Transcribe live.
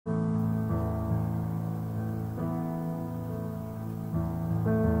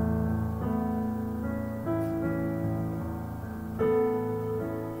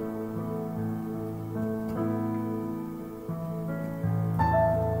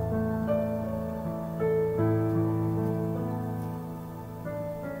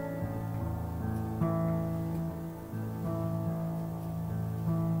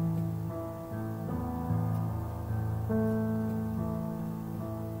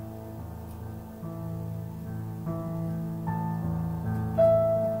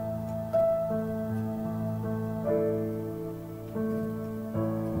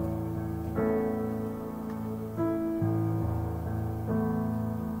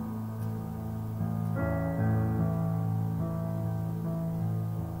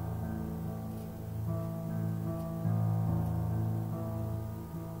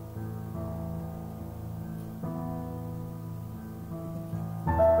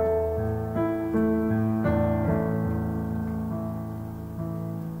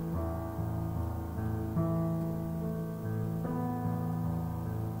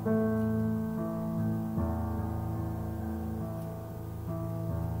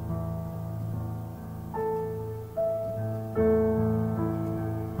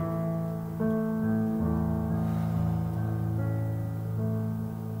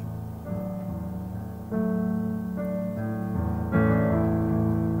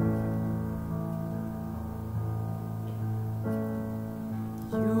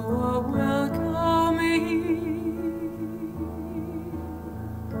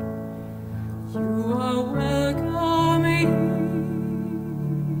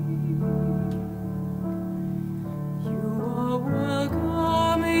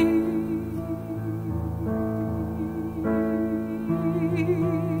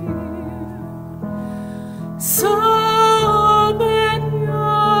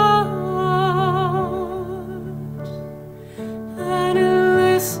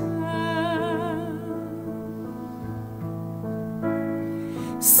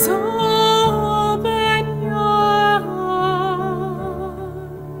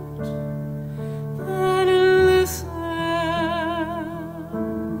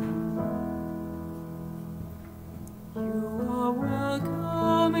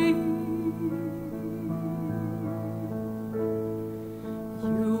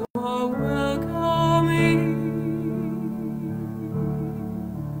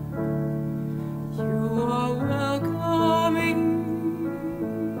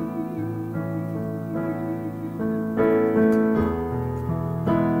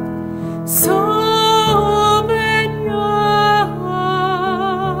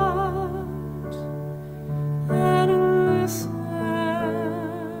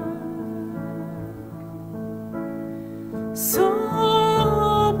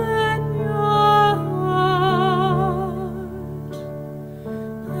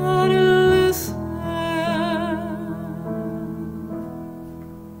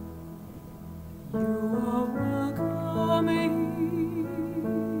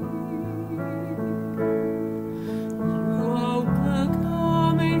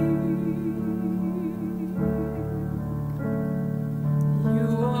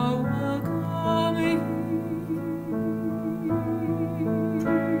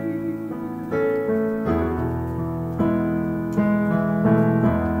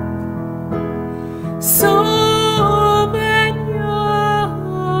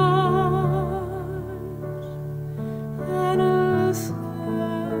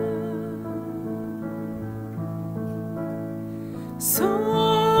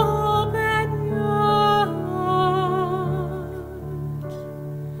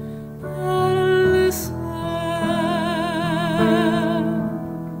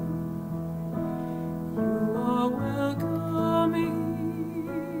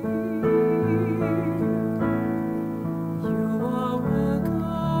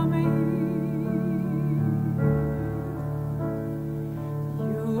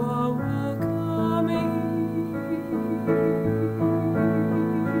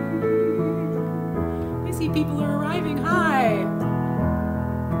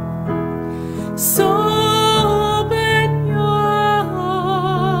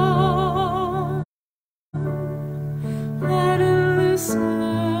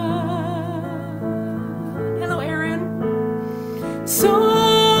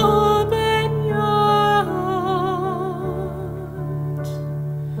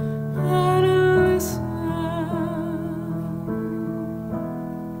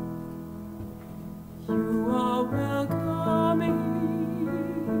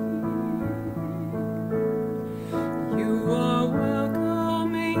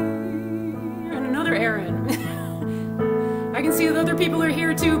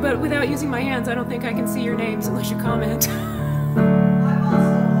Without using my hands, I don't think I can see your names unless you comment. I'm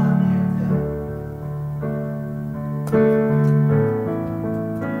also on there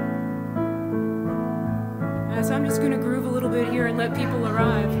too. So I'm just going to groove a little bit here and let people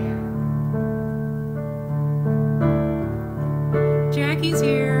arrive. Jackie's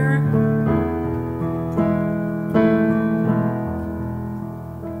here.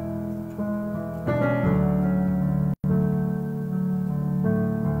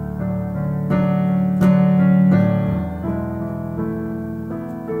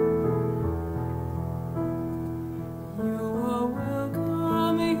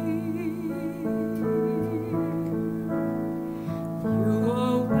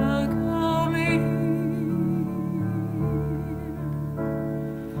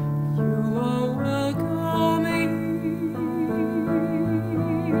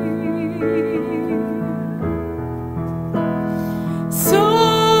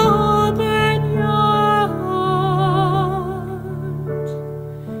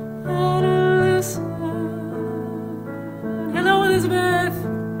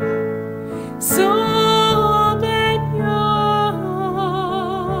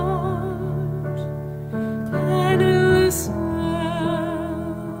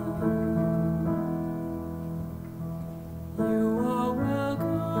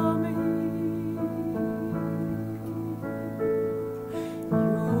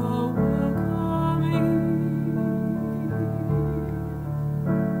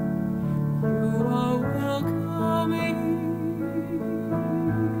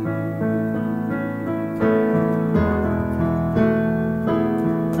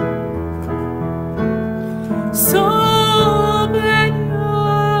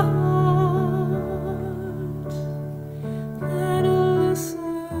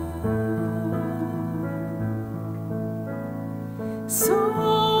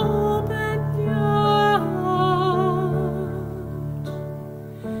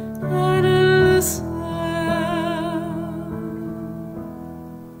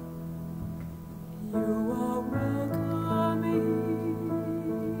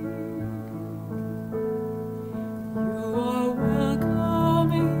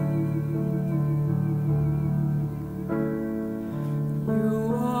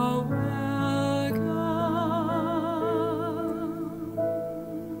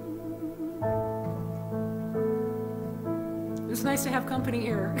 It's nice to have company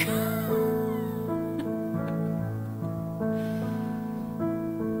here.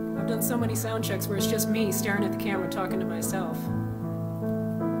 I've done so many sound checks where it's just me staring at the camera talking to myself.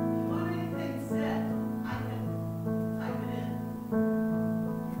 What do you think said? I can type it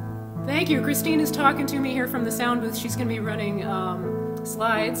in. Thank you. Christine is talking to me here from the sound booth. She's going to be running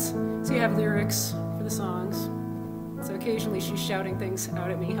slides, so you have lyrics for the songs. So occasionally she's shouting things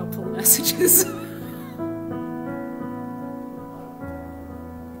out at me, helpful messages.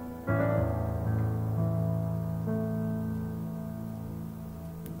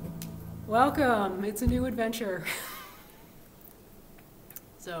 Welcome. It's a new adventure.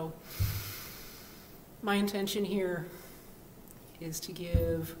 So, my intention here is to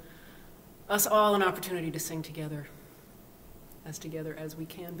give us all an opportunity to sing together as we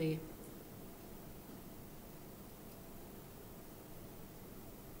can be.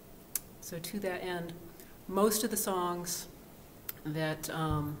 So to that end, most of the songs that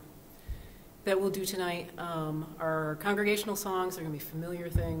we'll do tonight are congregational songs. They're going to be familiar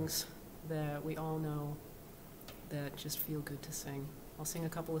things that we all know that just feel good to sing. I'll sing a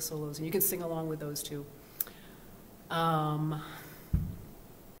couple of solos, and you can sing along with those too. So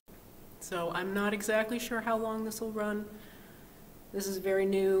I'm not exactly sure how long this will run. This is a very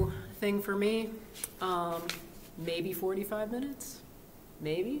new thing for me. Maybe 45 minutes,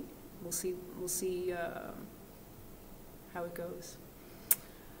 maybe. We'll see how it goes.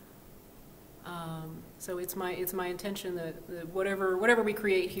 So it's my intention that whatever we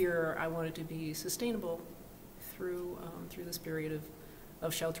create here, I want it to be sustainable through this period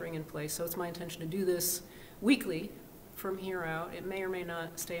of sheltering in place. So it's my intention to do this weekly from here out. It may or may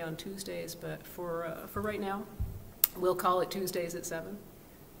not stay on Tuesdays, but for right now, we'll call it Tuesdays at 7,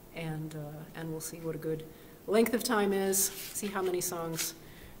 and we'll see what a good length of time is. See how many songs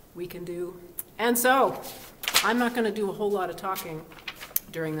we can do. And so I'm not going to do a whole lot of talking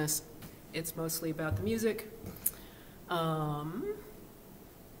during this. It's mostly about the music. So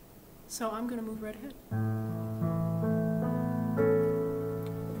I'm going to move right ahead.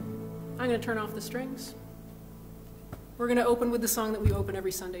 I'm going to turn off the strings. We're going to open with the song that we open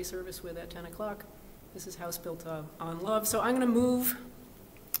every Sunday service with at 10 o'clock. This is House Built on Love. So I'm going to move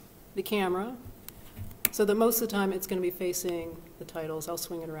the camera so that most of the time it's going to be facing the titles. I'll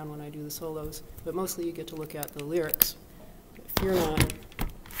swing it around when I do the solos, but mostly you get to look at the lyrics. If you're not,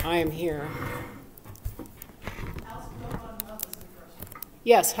 I am here. House Built on Love is the first one.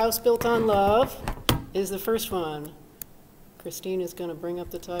 Yes, House Built on Love is the first one. Christine is going to bring up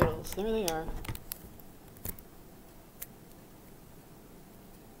the titles. There they are.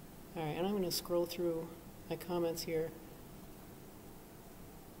 All right, and I'm going to scroll through my comments here.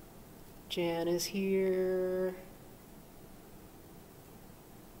 Jan is here.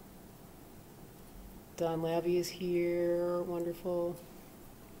 Don Labby is here. Wonderful.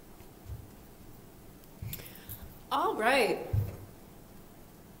 All right.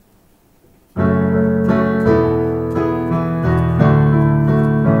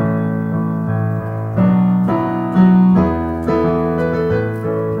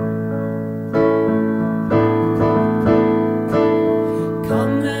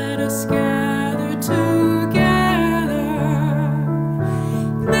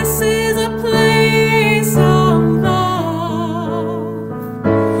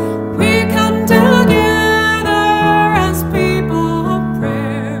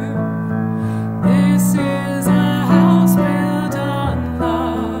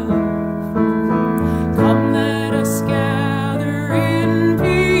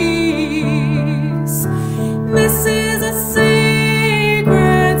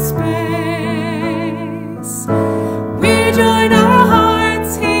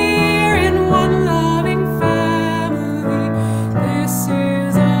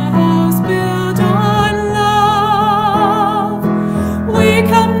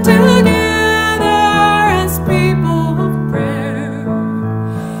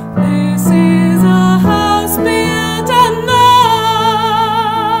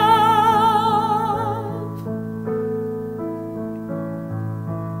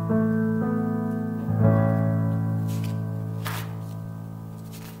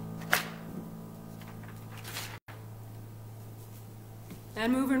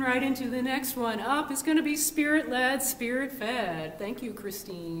 And moving right into the next one up is going to be Spirit-Led, Spirit-Fed. Thank you,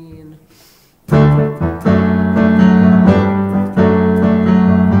 Christine.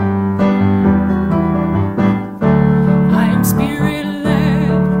 I'm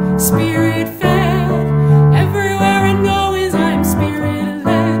spirit-led, spirit-fed. Everywhere I go is I'm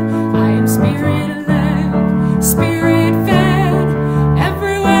spirit-led. I am spirit-led, spirit-fed.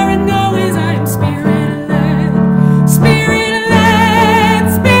 Everywhere I go is I'm spirit-led, spirit-led.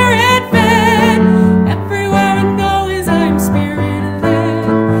 Spirit-fed, everywhere I go is I'm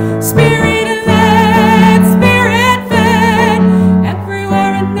spirit-led,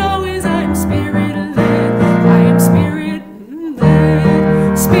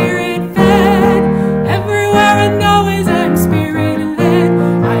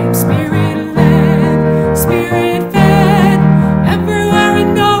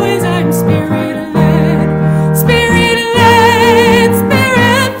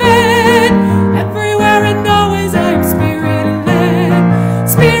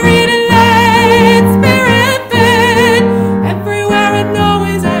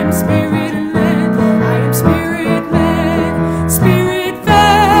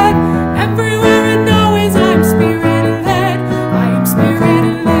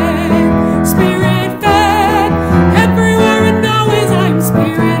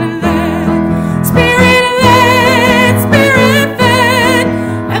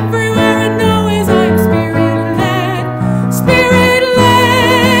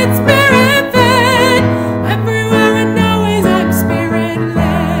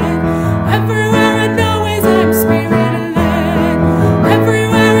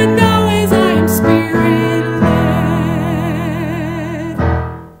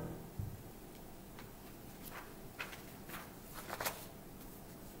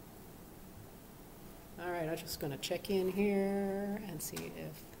 Going to check in here and see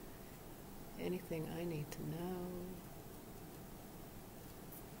if anything I need to know.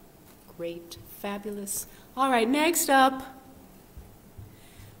 Great, fabulous. All right, next up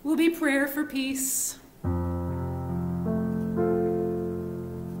will be prayer for peace.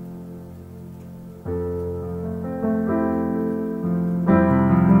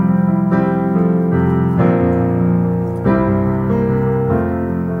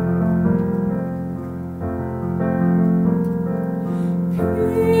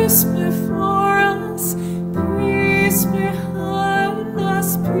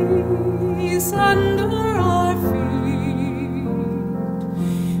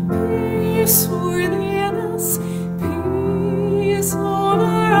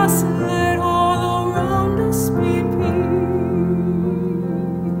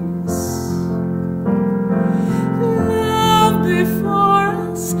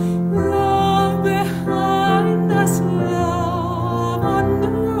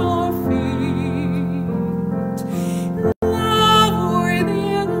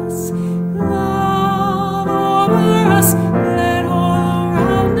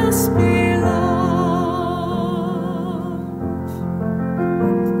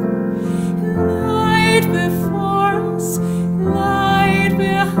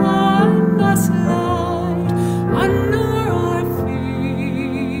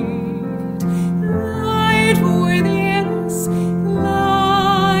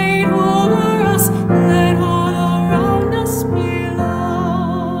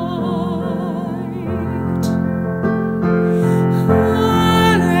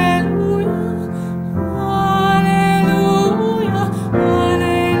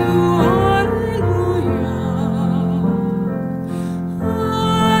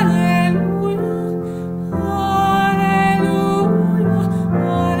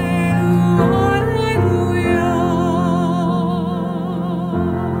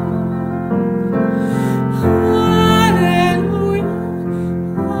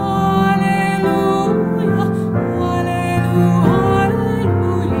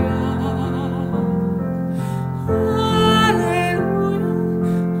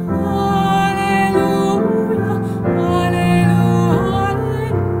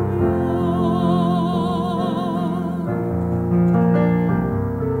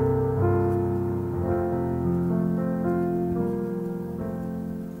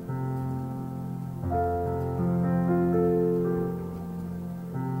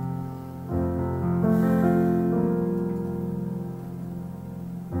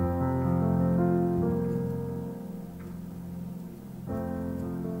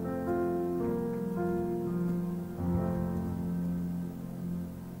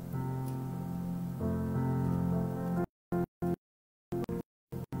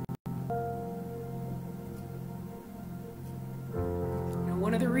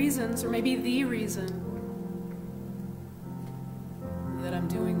 One of the reasons, or maybe the reason, that I'm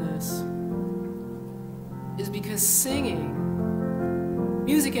doing this is because singing,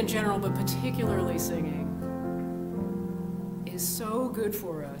 music in general, but particularly singing, is so good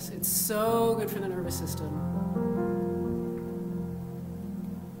for us. It's so good for the nervous system.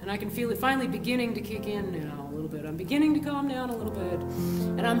 And I can feel it finally beginning to kick in now a little bit. I'm beginning to calm down a little bit.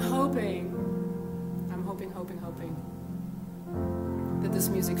 And I'm hoping that this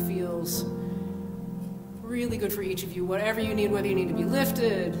music feels really good for each of you, whatever you need, whether you need to be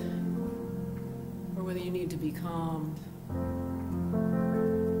lifted, whether you need to be calmed.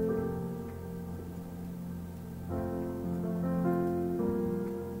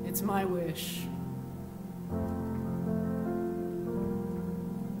 It's my wish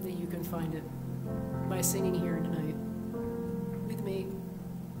that you can find it by singing here tonight with me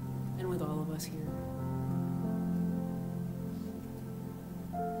and with all of us here.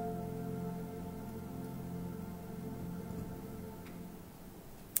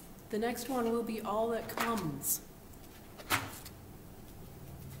 The next one will be All That Comes.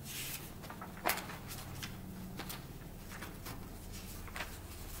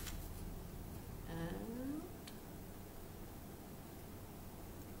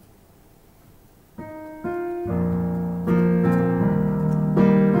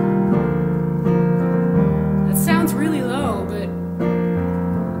 That sounds really low, but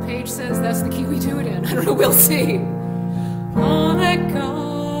the page says that's the key we do it in. I don't know, we'll see. All that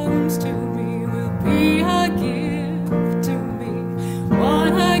comes to me will be a gift to me.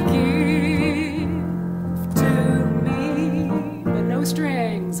 What a gift to me. But no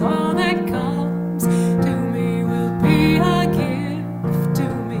strings. All that comes to me will be a gift to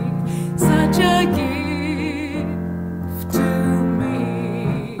me. Such a gift to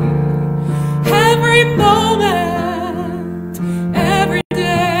me. Every moment, every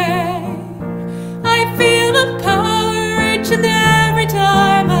day, I feel the power each and every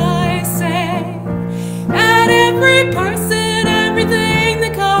time I say that every person, everything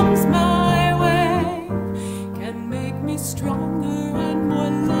that comes my way can make me stronger and more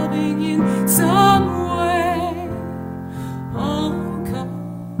loving in some way. All who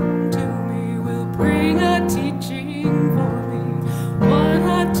come to me will bring a teaching for me. What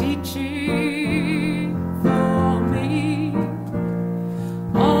a teaching for me.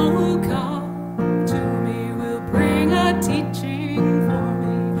 All who come to me will bring a teaching for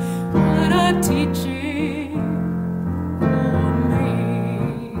me. What a teaching for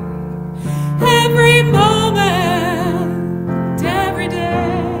me. Every moment, every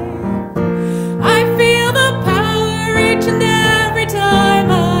day, I feel the power each and every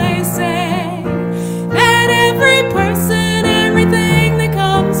time I say that every person, everything that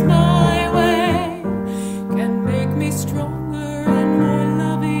comes my way can make me stronger and more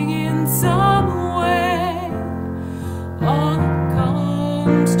loving in some way. All that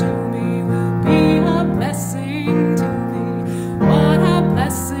comes to me will be a blessing to me. What a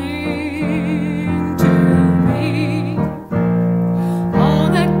blessing to me. All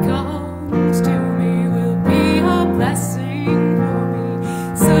that comes to me will be a blessing for me.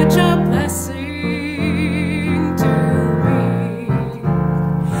 Such a blessing to me.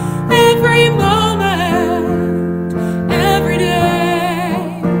 Every moment, every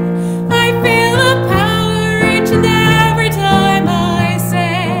day, I feel the power each and every time I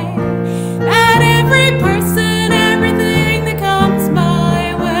say that every person, everything that comes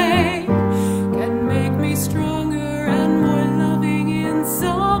my way can make me stronger and more loving in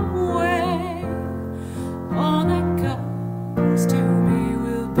some way. All that comes to me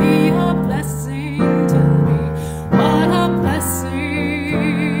will be a blessing to me. What a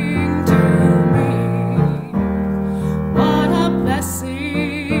blessing to me. What a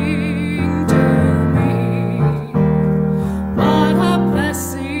blessing to me. What a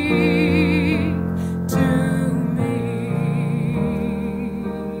blessing to me.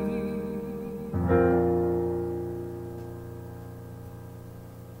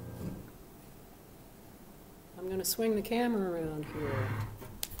 I'm going to swing the camera around here.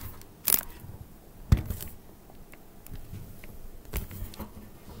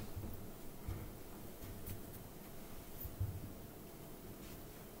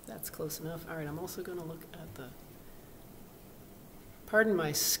 That's close enough. All right, I'm also going to look at the, pardon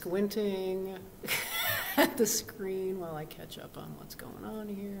my squinting at the screen while I catch up on what's going on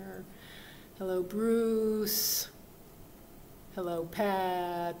here. Hello, Bruce. Hello,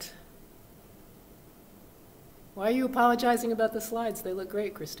 Pat. Why are you apologizing about the slides? They look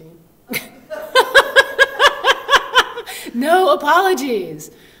great, Christine. No apologies.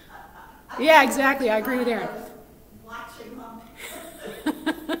 Yeah, exactly. I agree with Aaron. Watching them.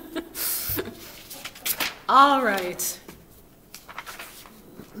 All right.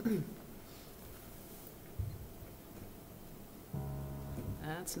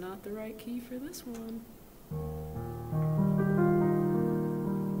 That's not the right key for this one.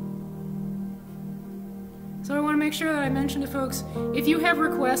 So I want to make sure that I mention to folks, if you have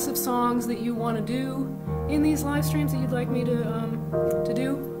requests of songs that you want to do in these live streams that you'd like me to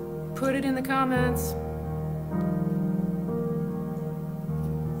do, put it in the comments.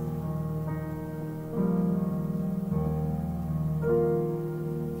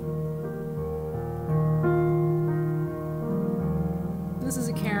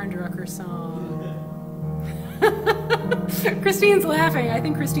 Drucker song. Christine's laughing. I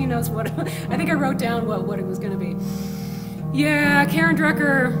think Christine knows what. I think I wrote down what it was going to be. Yeah, Karen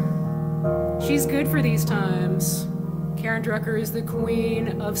Drucker. She's good for these times. Karen Drucker is the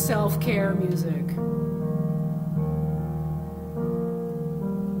queen of self-care music.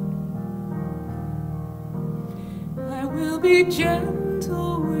 I will be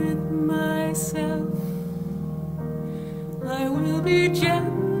gentle with myself. I will be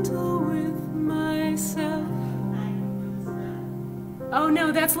gentle with myself. Oh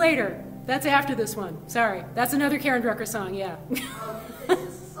no, that's later. That's after this one. Sorry. That's another Karen Drucker song, yeah. Is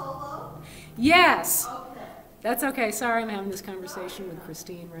this a solo? Yes. Okay. That's okay. Sorry, I'm having this conversation with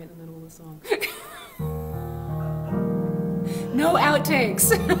Christine right in the middle of the song. No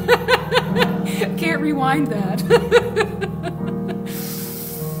outtakes. Can't rewind that.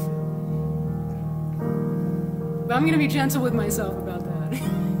 But I'm going to be gentle with myself about that.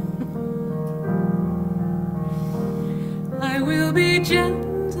 I will be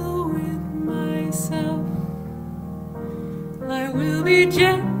gentle with myself. I will be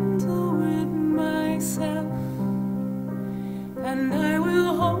gentle with myself. And I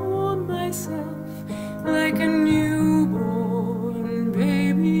will hold myself like a newborn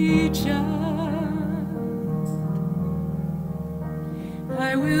baby child.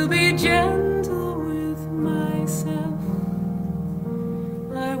 I will be gentle with myself.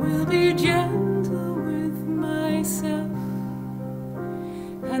 I will be gentle with myself.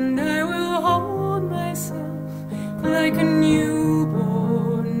 And I will hold myself like a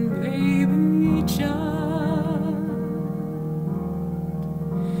newborn baby child.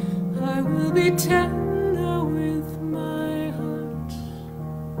 I will be tender with my heart.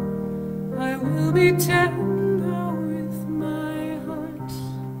 I will be tender with my heart.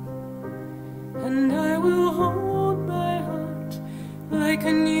 And I will hold my heart like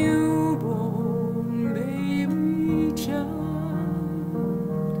a newborn baby child.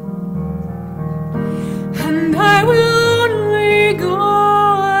 And I will only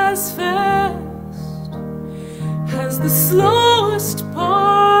go as fast as the slowest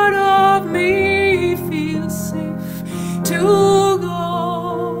part of me feels safe to go.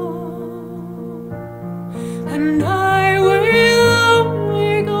 And I will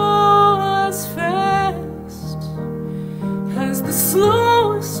only go as fast as the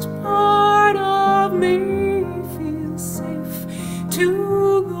slowest part of me feels safe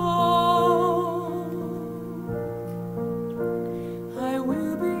to go. I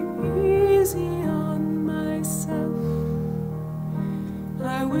will be easy on myself.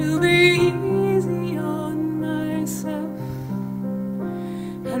 I will be easy on myself.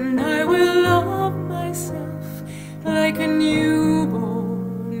 And I will love myself like a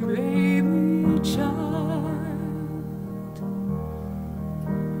newborn baby child.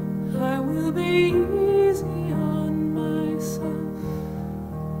 I will be easy on myself.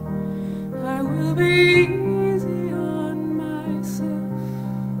 I will be easy on myself.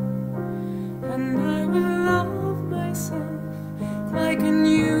 And I will love myself like a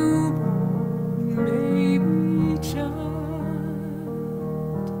newborn baby child.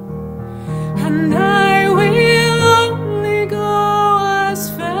 And I will only go as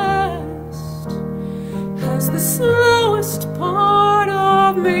fast as the slowest part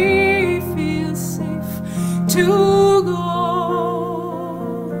of me feels safe to go.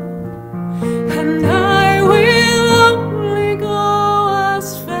 And I will only go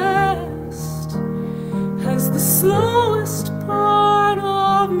as fast as the slowest part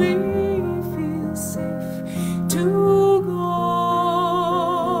of me feels safe to go.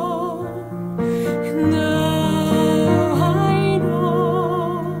 And now I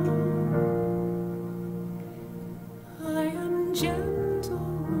know I am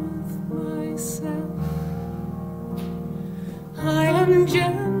gentle with myself. I am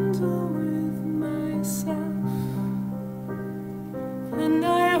gentle with myself. And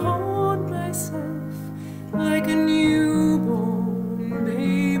I hold myself like a newborn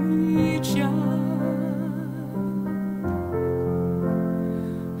baby child.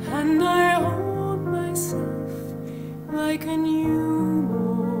 And I hold myself like a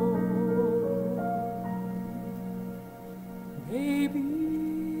newborn baby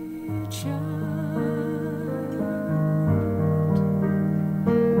child.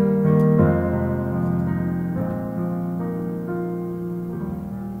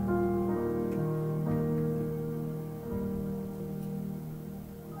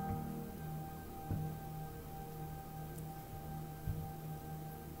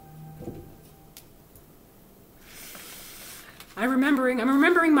 I'm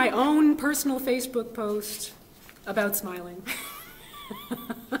remembering my own personal Facebook post about smiling.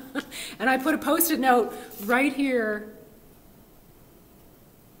 And I put a Post-it note right here.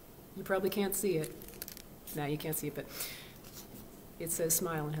 You probably can't see it. No, you can't see it, but it says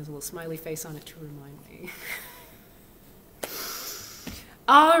smile and has a little smiley face on it to remind me.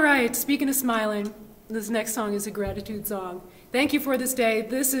 All right, speaking of smiling, this next song is a gratitude song. Thank you for this day.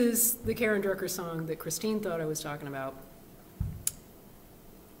 This is the Karen Drucker song that Christine thought I was talking about.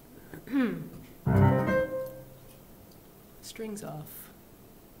 Strings off.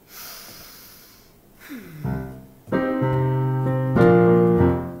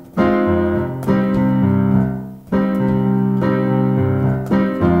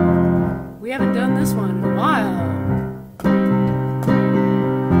 We haven't done this one in a while.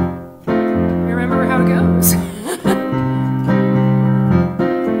 You remember how it goes?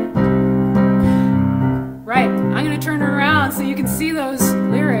 Right, I'm going to turn it around so you can see those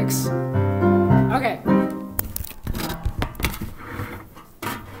lyrics. Okay.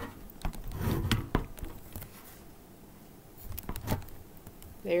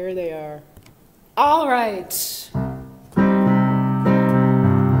 There they are. All right.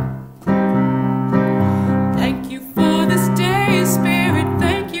 Thank you for this day, Spirit.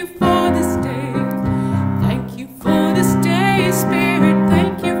 Thank you for this day. Thank you for this day, Spirit.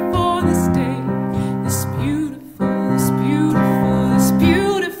 Thank you for this day. This beautiful, this beautiful, this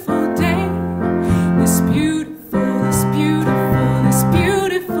beautiful day. This beautiful, this beautiful, this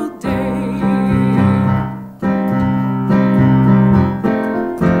beautiful day.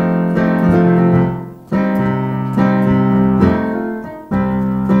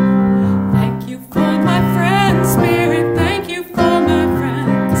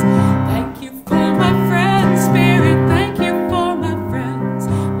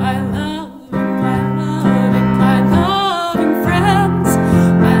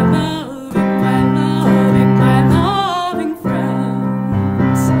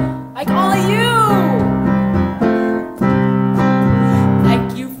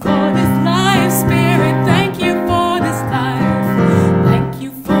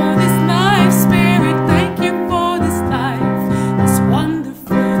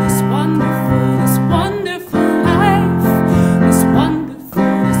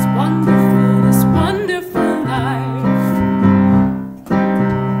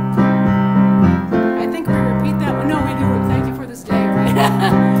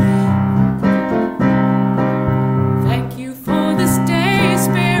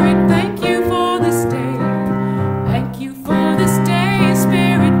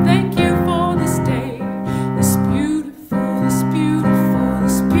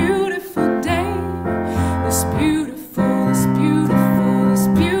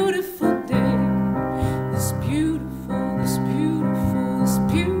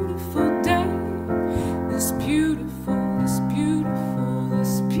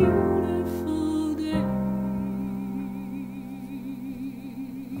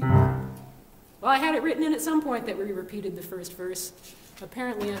 Well, I had it written in at some point that we repeated the first verse.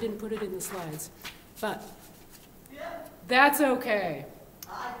 Apparently, I didn't put it in the slides, but that's okay.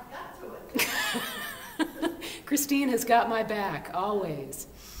 I got to it. Christine has got my back, always.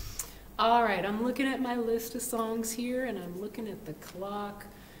 All right, I'm looking at my list of songs here, and I'm looking at the clock.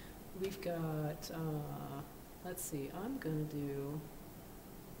 We've got, let's see, I'm gonna do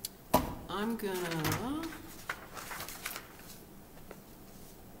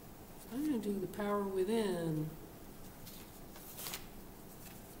The Power Within.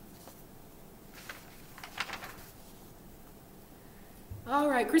 All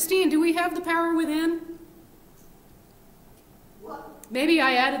right, Christine, do we have The Power Within? What? Maybe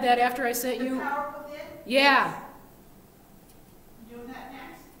I added that after I sent you. The Power Within? Yeah. You doing that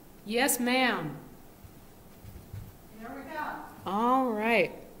next? Yes, ma'am. Here we go. All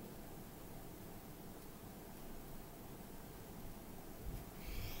right.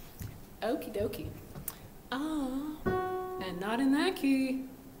 Okie dokie. And not in that key.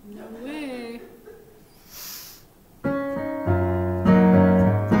 No way. I'm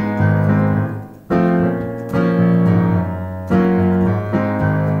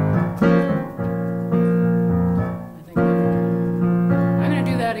going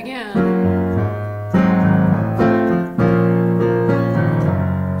to do that again.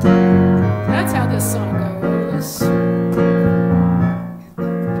 That's how this song goes.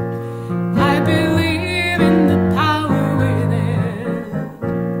 I believe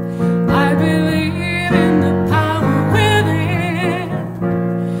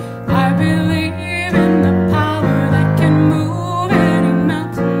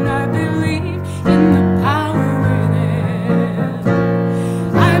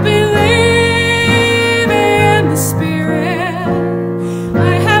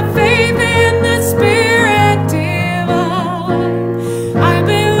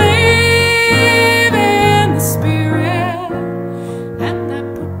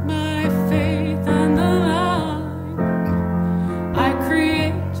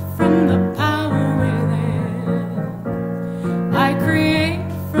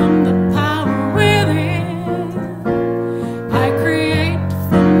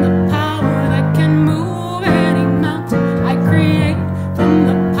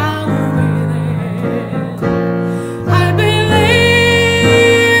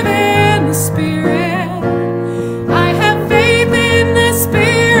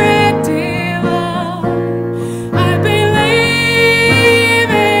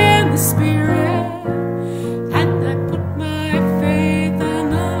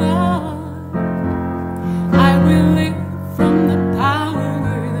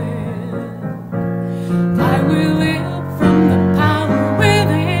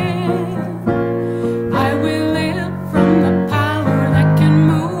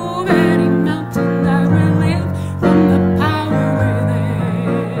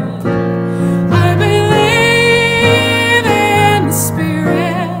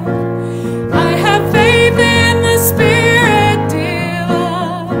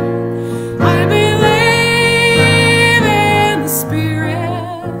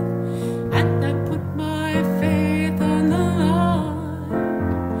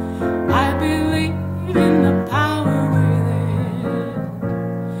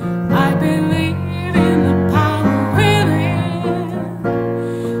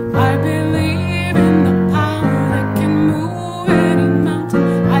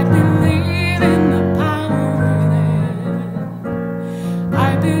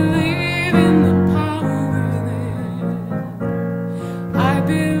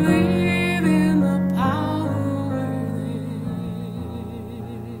believe in the power within.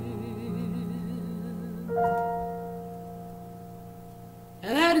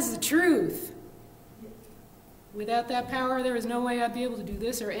 And that is the truth. Without that power, there is no way I'd be able to do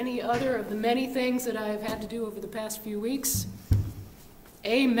this or any other of the many things that I have had to do over the past few weeks.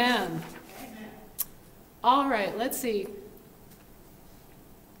 Amen. Amen. All right, let's see.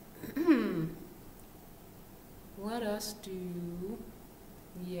 Let us do,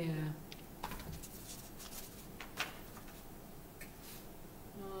 yeah.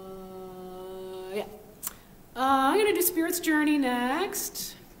 Yeah. I'm going to do Spirit's Journey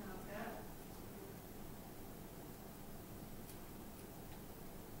next.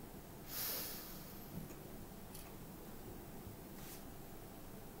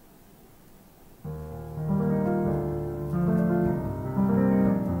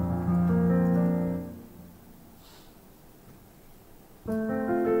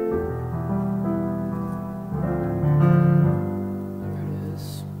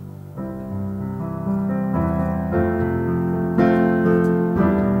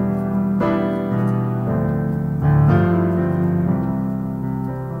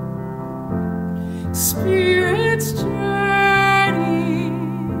 Spirit's journey,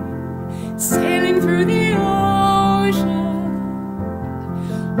 sailing through the ocean,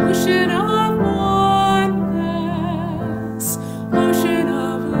 ocean of wonders, ocean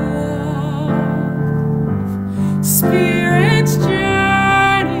of love. Spirit's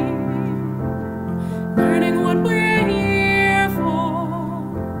journey, learning what we're here for.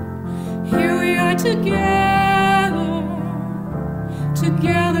 Here we are together,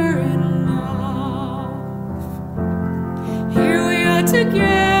 together in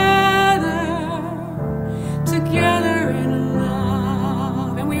together, together in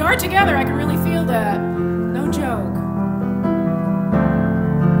love. And we are together, I can really feel that. No joke.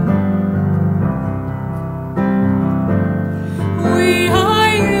 We are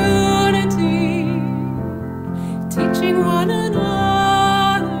unity, teaching one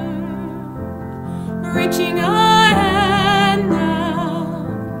another, reaching our hand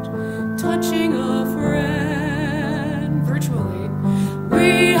out, touching a friend virtually.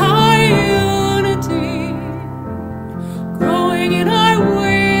 We are unity, growing in our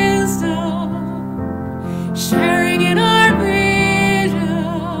wisdom, sharing in our vision,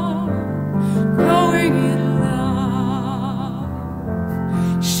 growing in love,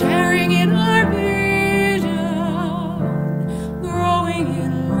 sharing in our vision, growing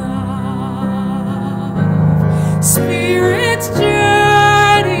in love. Spirit's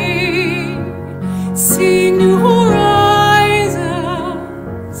journey, seeing new horizons,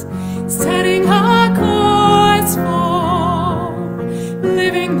 setting our course for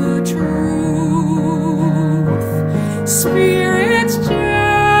living the truth. Spirit's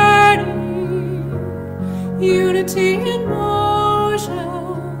journey, unity in motion,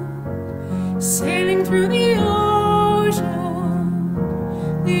 sailing through the ocean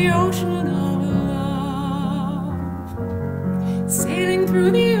of love, sailing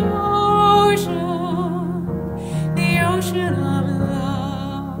through the ocean of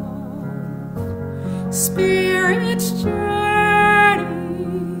love. Spirit's journey,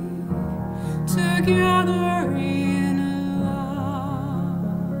 together in love.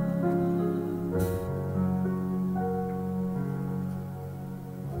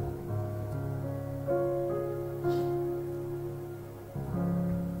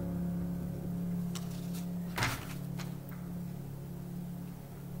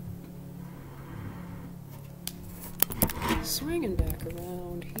 Swinging back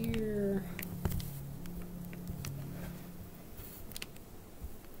around here.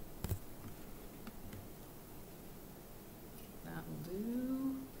 That will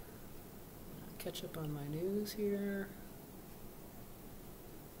do. I'll catch up on my news here.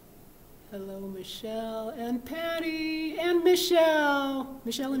 Hello, Michelle and Patty and Michelle.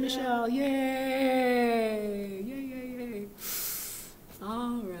 Michelle and Michelle. Yay! Yay, yay, yay.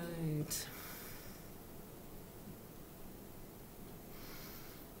 All right.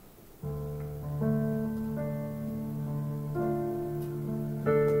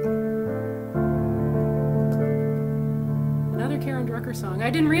 Song. I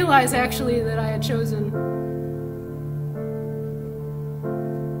didn't realize actually that I had chosen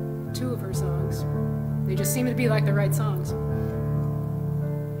two of her songs. They just seem to be like the right songs.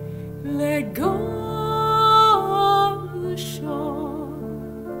 Let go of the shore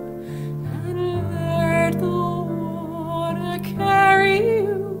and let the water carry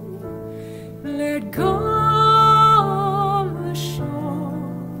you. Let go of the shore,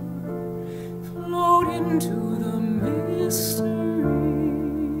 float into the mystery.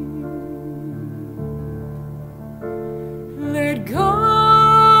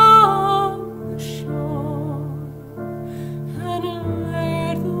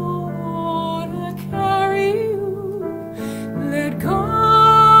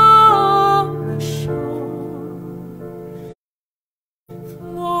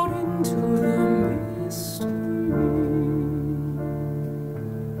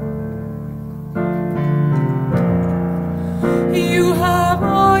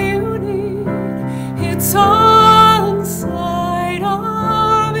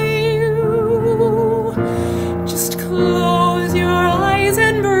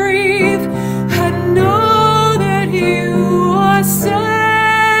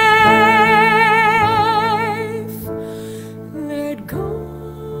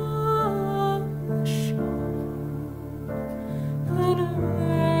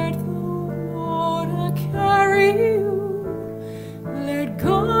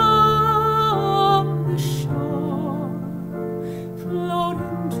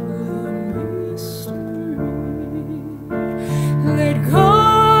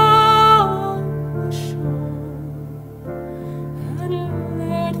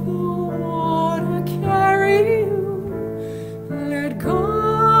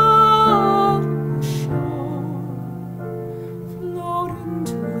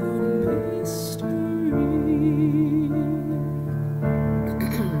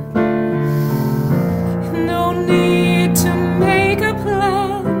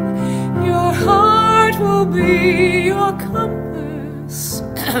 be your compass,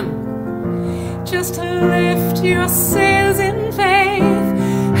 just to lift your sails in faith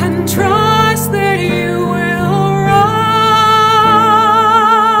and trust that you will arrive.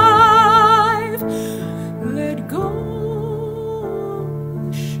 Let go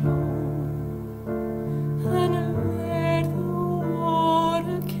of the shore and let the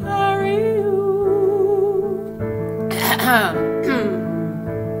water carry you.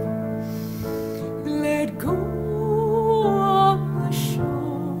 Let go of the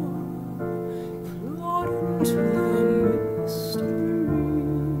shore, float into the mystery,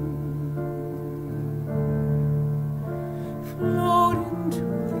 float into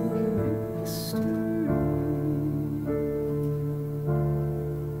the mystery,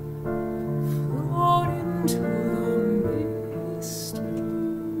 float into the mystery.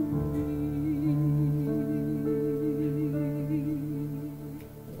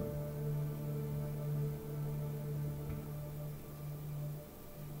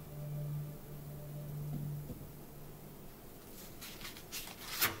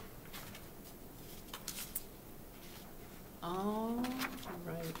 All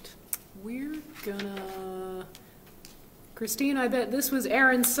right, we're gonna, Christine, I bet this was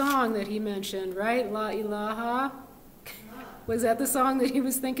Aaron's song that he mentioned, right? La ilaha? Was that the song that he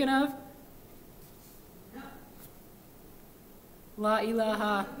was thinking of? La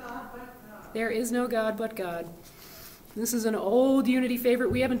ilaha. There is no God but God. This is an old Unity favorite.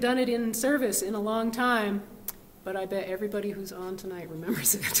 We haven't done it in service in a long time, but I bet everybody who's on tonight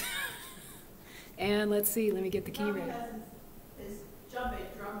remembers it. And let's see, let me get the key ready. His drum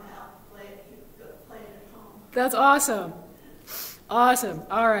out, play it at home. That's awesome. Awesome.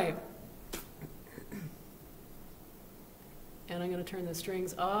 All right. And I'm going to turn the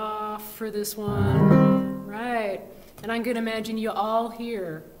strings off for this one. Right. And I'm going to imagine you all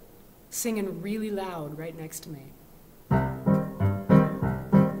here singing really loud right next to me.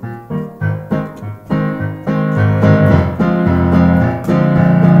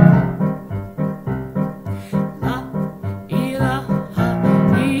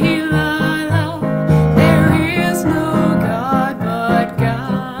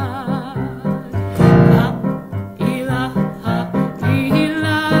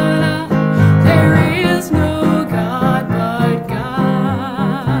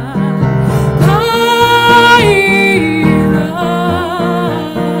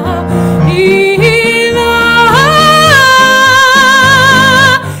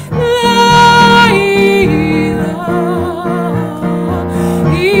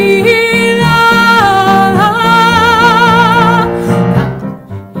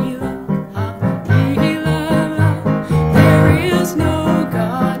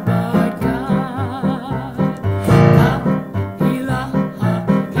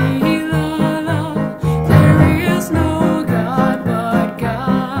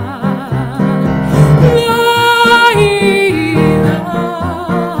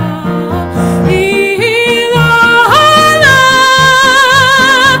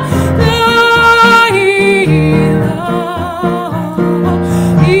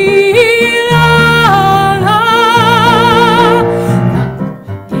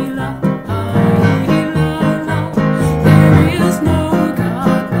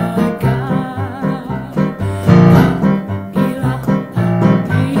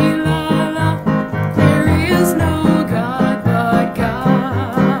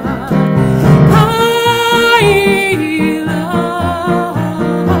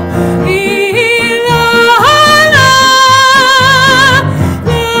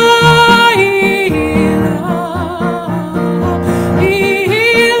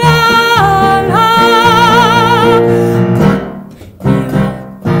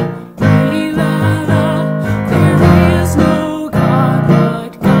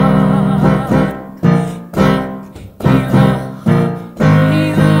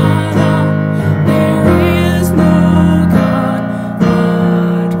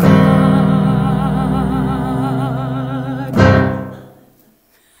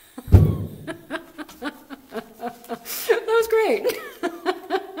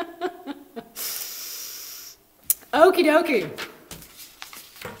 Okie dokie.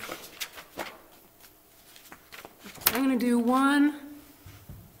 I'm going to do one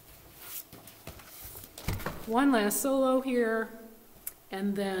last solo here,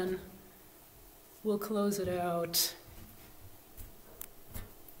 and then we'll close it out.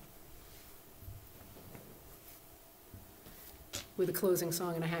 With a closing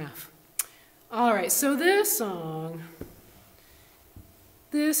song and a half. All right, so this song,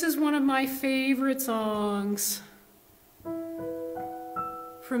 this is one of my favorite songs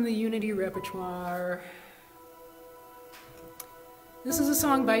from the Unity repertoire. This is a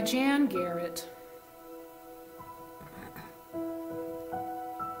song by Jan Garrett.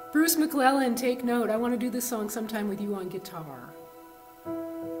 Bruce McClellan, take note. I want to do this song sometime with you on guitar.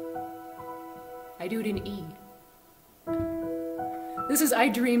 I do it in E. This is I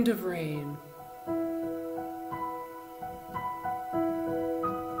Dreamed of Rain.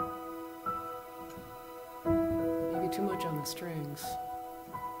 Maybe too much on the strings.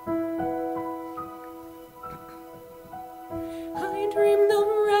 I dreamed of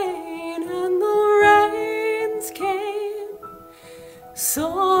rain and the rains came,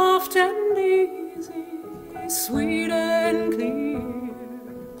 soft and easy, sweet and clear.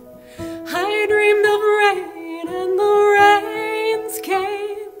 I dreamed of rain and the rains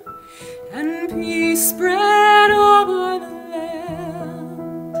came, and peace spread over the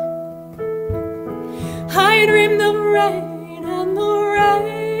land. I dreamed of rain and the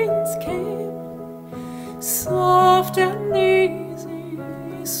rains came, soft and easy,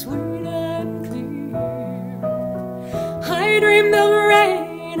 sweet and clear. I dreamed of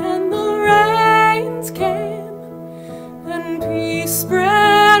rain and the rains came, and peace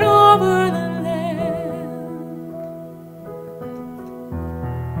spread over the land.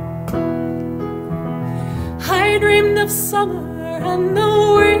 I dreamed of summer and the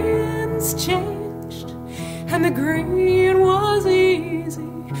winds changed, and the green was easy,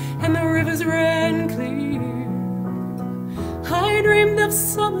 and the rivers ran clear. I dreamed of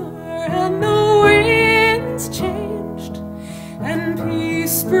summer and the winds changed, and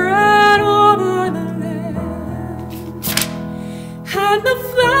peace spread over the land. And the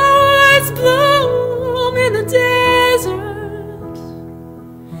flowers bloom in the desert,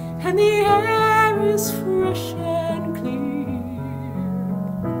 and the air is fresh and clear.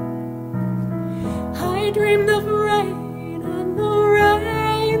 I dreamed of rain and the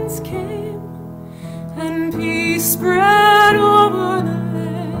rains came, and peace spread over the land.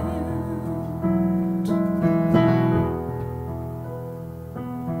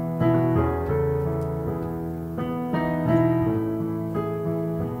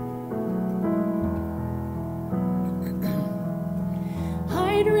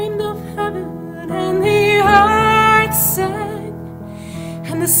 I dreamed of heaven and the earth sang,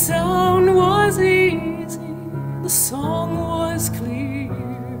 and the sound was easy, the song was clear.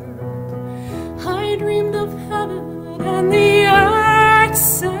 I dreamed of heaven and the earth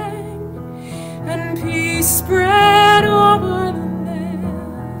sang, and peace spread over the land.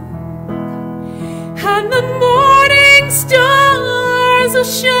 And the morning stars are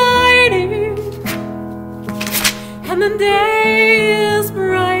shining, and the day is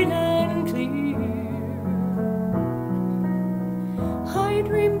bright and clear. I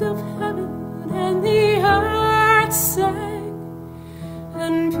dreamed of heaven and the earth sang,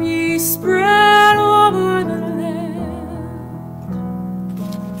 and peace spread over the land.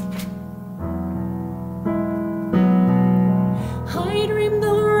 I dreamed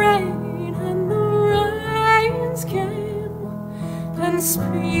of rain and the rains came, and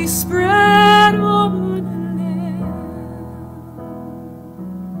peace spread over the land.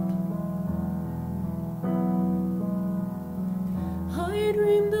 I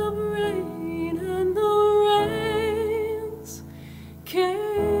dreamed of rain and the rains came.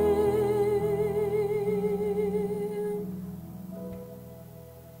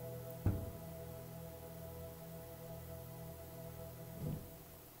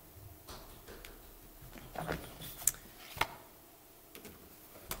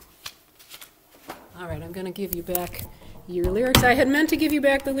 All right, I'm going to give you back your lyrics. I had meant to give you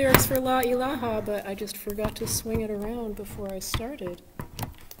back the lyrics for La Ilaha, but I just forgot to swing it around before I started.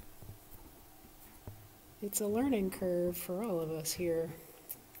 It's a learning curve for all of us here.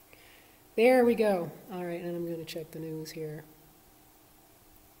 There we go. All right, and I'm going to check the news here.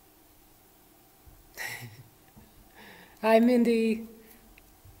 Hi, Mindy.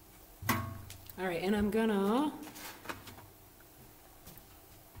 All right, and I'm gonna...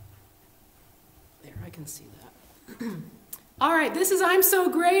 There, I can see that. All right, this is I'm So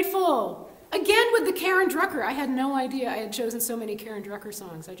Grateful. Again with the Karen Drucker. I had no idea I had chosen so many Karen Drucker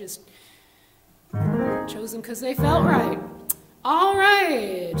songs. I just chose them because they felt right. All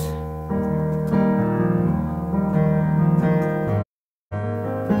right.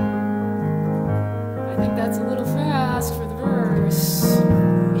 I think that's a little fast for the verse.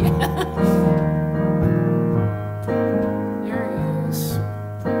 Yeah. There it goes.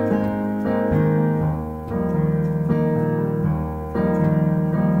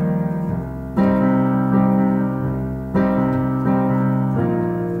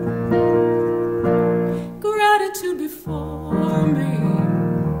 Gratitude before me,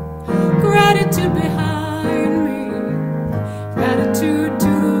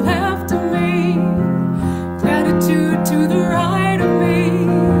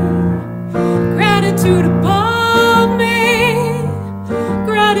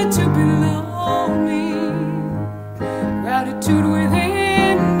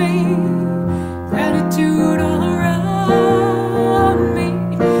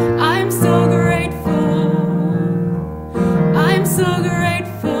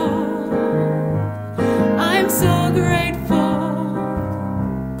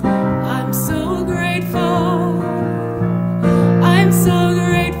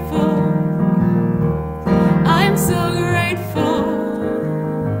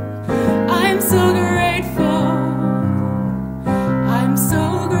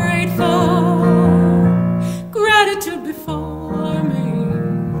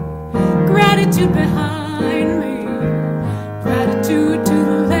 Gratitude behind me, gratitude to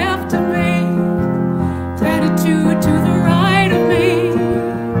the left of me, gratitude to the right of me,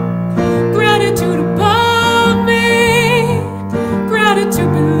 gratitude above me,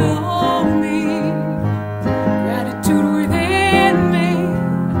 gratitude below me, gratitude within me,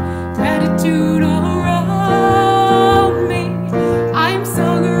 gratitude all around me. I'm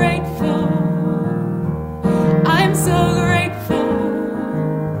so grateful, I'm so grateful,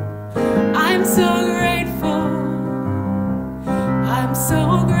 I'm so grateful, I'm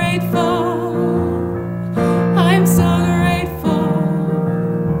so grateful,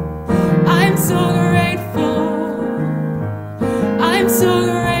 I'm so grateful, I'm so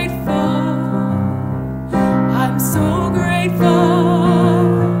grateful, I'm so grateful, I'm so grateful,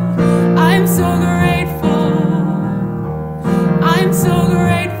 I'm so grateful, I'm so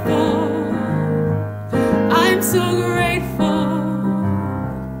grateful, I'm so grateful,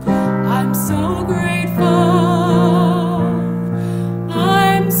 I'm so grateful,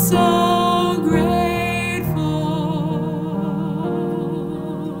 I'm so grateful.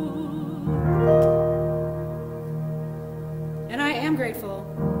 And I am grateful.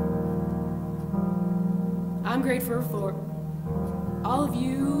 I'm grateful for all of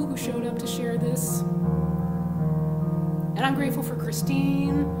you who showed up to share this. And I'm grateful for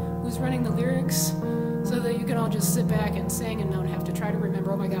Christine, who's running the lyrics, so that you can all just sit back and sing and not have to try to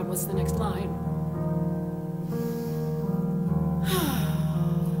remember, oh my God, what's the next line?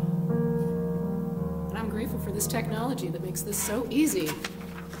 And I'm grateful for this technology that makes this so easy.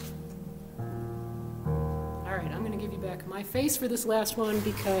 All right, I'm going to give you back my face for this last one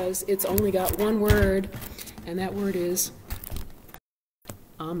because it's only got one word, and that word is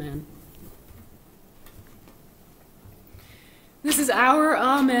Amen. This is our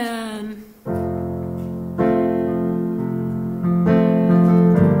Amen.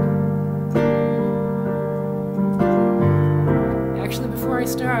 Actually, before I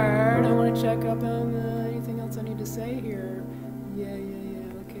start, I want to check up on anything else I need to say here. Yeah.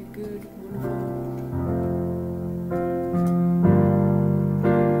 Okay, good, wonderful.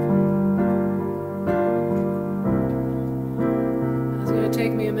 It's going to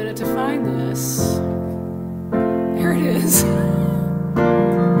take me a minute to find this. There it is.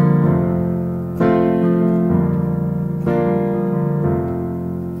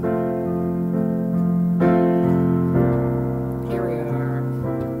 Here we are.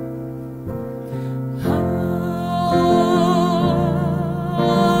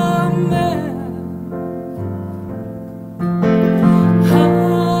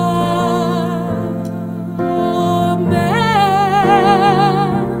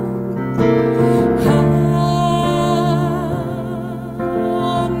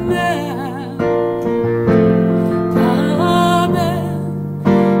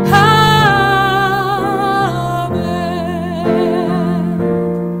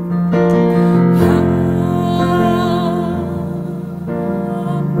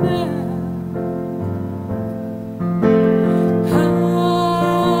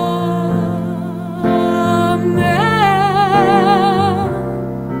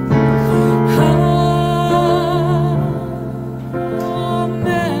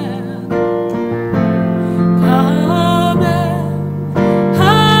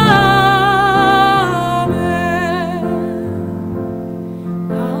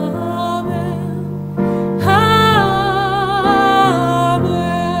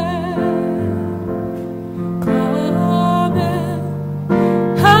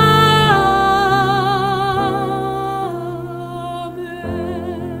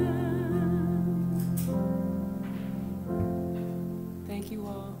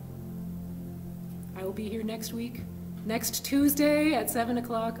 Next week, next Tuesday at 7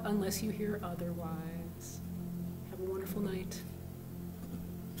 o'clock, unless you hear otherwise. Have a wonderful night.